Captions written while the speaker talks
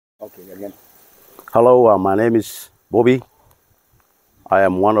Okay, again. Hello, my name is Bobby. I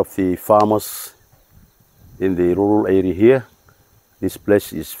am one of the farmers in the rural area here. This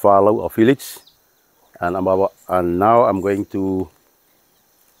place is Faalau, a village, and now I'm going to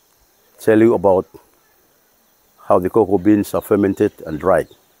tell you about how the cocoa beans are fermented and dried.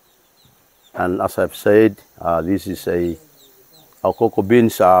 And as I've said, our cocoa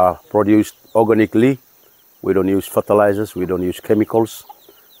beans are produced organically. We don't use fertilizers, we don't use chemicals.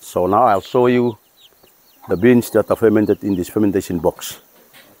 So now I'll show you the beans that are fermented in this fermentation box.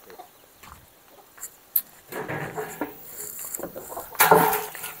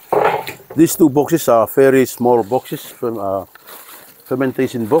 These two boxes are very small boxes from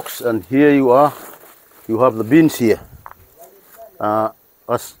fermentation box, and here you have the beans here.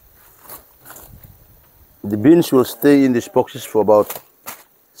 As the beans will stay in these boxes for about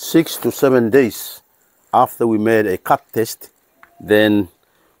 6 to 7 days after we made a cut test. Then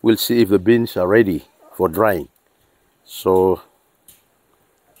we'll see if the beans are ready for drying. So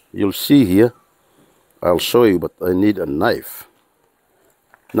you'll see here, I'll show you, but I need a knife.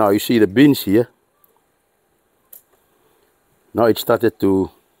 Now you see the beans here. Now it's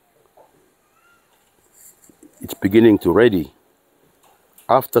beginning to ready.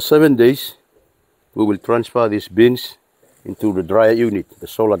 After 7 days, we will transfer these beans into the dryer unit, the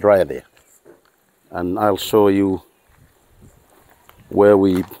solar dryer there. And I'll show you where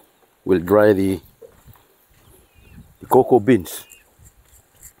we will dry the cocoa beans.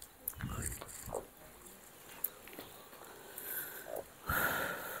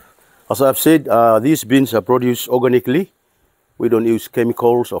 As I've said, these beans are produced organically. We don't use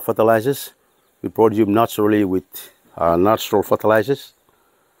chemicals or fertilizers. We produce them naturally with natural fertilizers.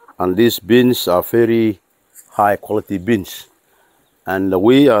 And these beans are very high quality beans. And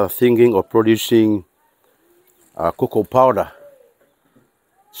we are thinking of producing cocoa powder.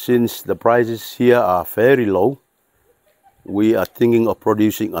 Since the prices here are very low, we are thinking of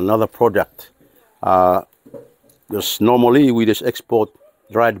producing another product. Because normally we just export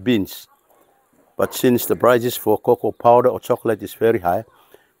dried beans. But since the prices for cocoa powder or chocolate is very high,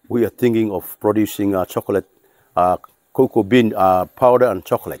 we are thinking of producing cocoa bean powder and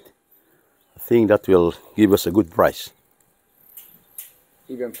chocolate. I think that will give us a good price.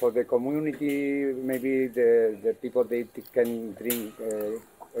 Even for the community, maybe the people, they can drink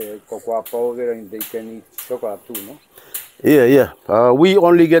cocoa powder and they can eat chocolate too, no? Yeah. We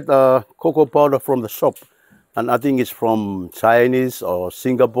only get cocoa powder from the shop, and I think it's from Chinese or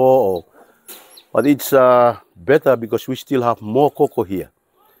Singapore, but it's better because we still have more cocoa here.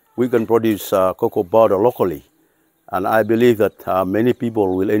 We can produce cocoa powder locally, and I believe that many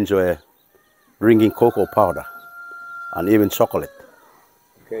people will enjoy drinking cocoa powder and even chocolate.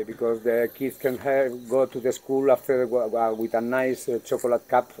 Okay, because the kids can go to the school after with a nice chocolate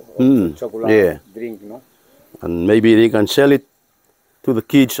cup or chocolate drink, no? And maybe they can sell it to the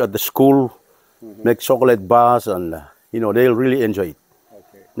kids at the school, make chocolate bars, and they'll really enjoy it.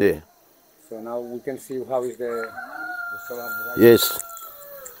 Okay. Yeah. So now we can see how is the solar dryer. Yes.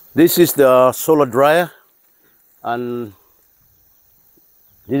 This is the solar dryer, and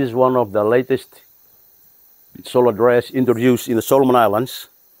this is one of the latest solar dryers introduced in the Solomon Islands.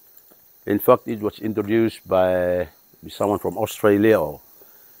 In fact, it was introduced by someone from Australia.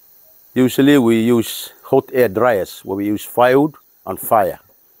 Usually we use hot air dryers where we use firewood and fire.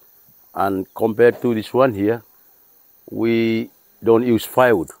 And compared to this one here, we don't use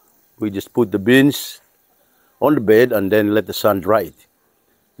firewood. We just put the beans on the bed and then let the sun dry it.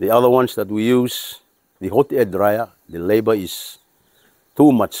 The other ones that we use, the hot air dryer, the labor is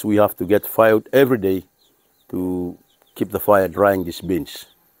too much. We have to get firewood every day to keep the fire drying these beans.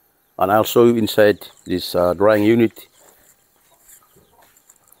 And I'll show you inside this drying unit.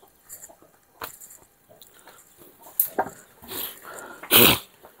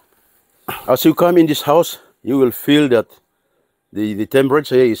 As you come in this house, you will feel that the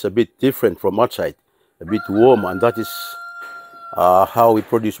temperature here is a bit different from outside, a bit warm, and that is how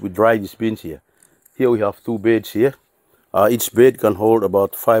we dry these beans here. Here we have two beds here. Each bed can hold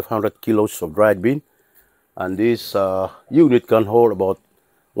about 500 kilos of dried bean, and this unit can hold about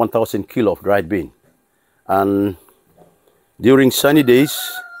 1,000 kilos of dried bean. And during sunny days,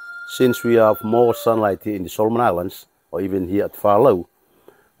 since we have more sunlight here in the Solomon Islands, or even here at Faalau,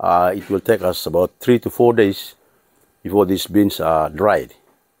 it will take us about 3 to 4 days before these beans are dried.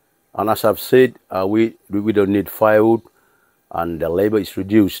 And as I've said, we don't need firewood, and the labor is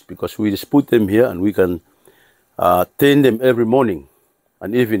reduced because we just put them here and we can tend them every morning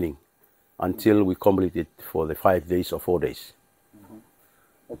and evening until we complete it for the 5 days or 4 days.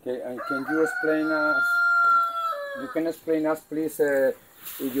 Okay, and can you explain us? You can explain us, please,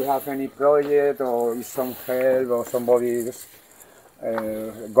 if you have any project or some help or somebody's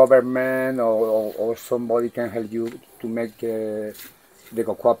government or somebody can help you to make the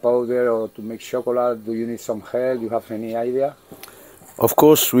cocoa powder or to make chocolate, do you need some help? Do you have any idea? Of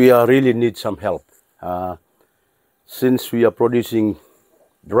course, we really need some help. Since we are producing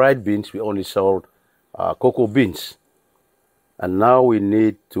dried beans, we only sold cocoa beans. And now we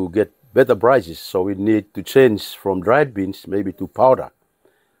need to get better prices, so we need to change from dried beans maybe to powder.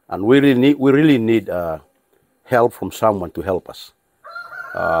 And we really need help from someone to help us.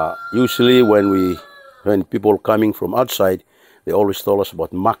 Usually when people coming from outside, they always tell us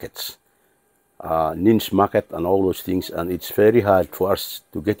about markets, niche market and all those things, and it's very hard for us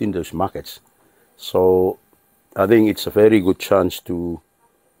to get in those markets. So I think it's a very good chance to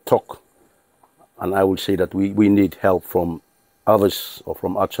talk, and I would say that we need help from others or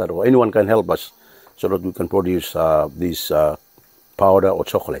from outside, or anyone can help us so that we can produce these powder or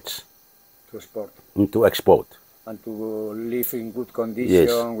chocolates To export. to export. And to live in good condition.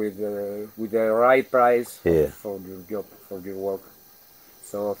 Yes. with the right price Yeah. for your job, for your work.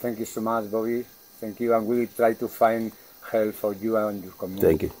 So thank you so much, Bobby. Thank you, and we will try to find help for you and your community.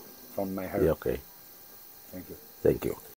 Thank you. From my help. Yeah, okay. Thank you. Thank you.